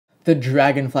The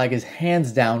dragon flag is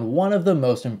hands down one of the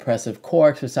most impressive core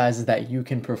exercises that you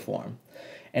can perform.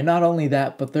 And not only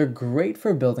that, but they're great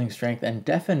for building strength and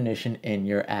definition in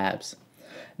your abs.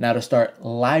 Now to start,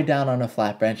 lie down on a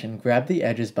flat bench and grab the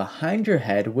edges behind your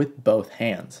head with both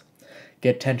hands.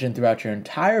 Get tension throughout your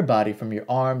entire body from your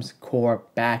arms, core,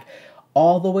 back,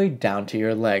 all the way down to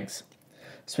your legs.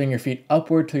 Swing your feet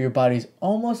upward till your body's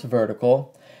almost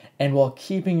vertical, and while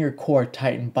keeping your core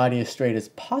tight and body as straight as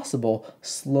possible,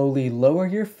 slowly lower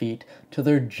your feet till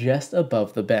they're just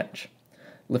above the bench.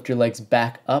 Lift your legs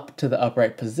back up to the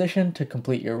upright position to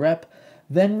complete your rep,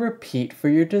 then repeat for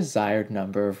your desired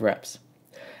number of reps.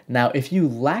 Now, if you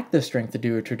lack the strength to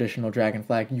do a traditional dragon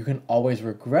flag, you can always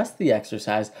regress the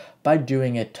exercise by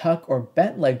doing a tuck or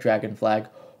bent leg dragon flag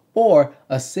or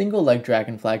a single leg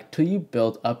dragon flag till you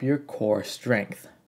build up your core strength.